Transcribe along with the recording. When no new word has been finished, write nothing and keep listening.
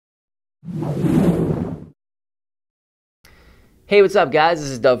Hey, what's up guys? This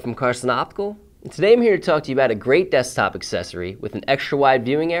is Doug from Carson Optical, and today I'm here to talk to you about a great desktop accessory with an extra wide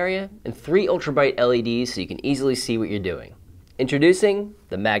viewing area and 3 ultra bright LEDs so you can easily see what you're doing. Introducing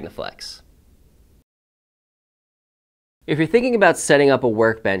the MagniFlex. If you're thinking about setting up a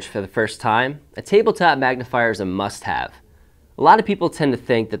workbench for the first time, a tabletop magnifier is a must-have. A lot of people tend to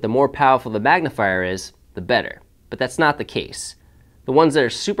think that the more powerful the magnifier is, the better, but that's not the case. The ones that are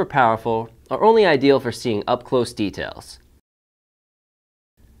super powerful are only ideal for seeing up-close details.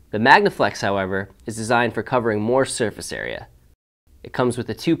 The MagniFlex, however, is designed for covering more surface area. It comes with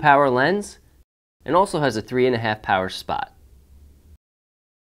a 2-power lens and also has a 3.5 power spot.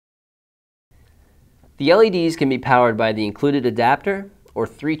 The LEDs can be powered by the included adapter or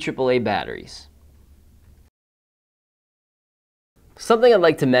 3 AAA batteries. Something I'd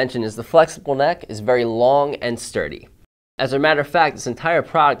like to mention is the flexible neck is very long and sturdy. As a matter of fact, this entire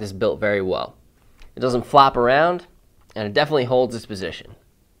product is built very well. It doesn't flop around, and it definitely holds its position.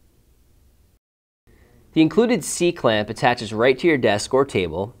 The included C-clamp attaches right to your desk or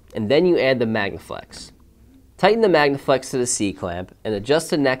table, and then you add the MagniFlex. Tighten the MagniFlex to the C-clamp and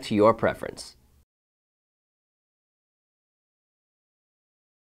adjust the neck to your preference.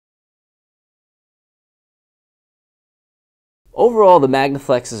 Overall, the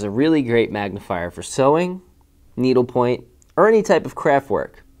MagniFlex is a really great magnifier for sewing, needlepoint, or any type of craft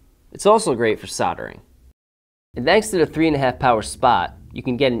work. It's also great for soldering. And thanks to the 3.5 power spot, you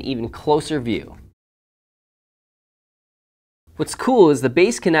can get an even closer view. What's cool is the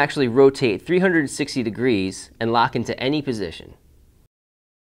base can actually rotate 360 degrees and lock into any position.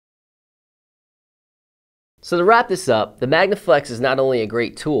 So to wrap this up, the MagniFlex is not only a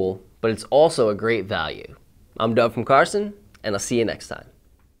great tool, but it's also a great value. I'm Doug from Carson, and I'll see you next time.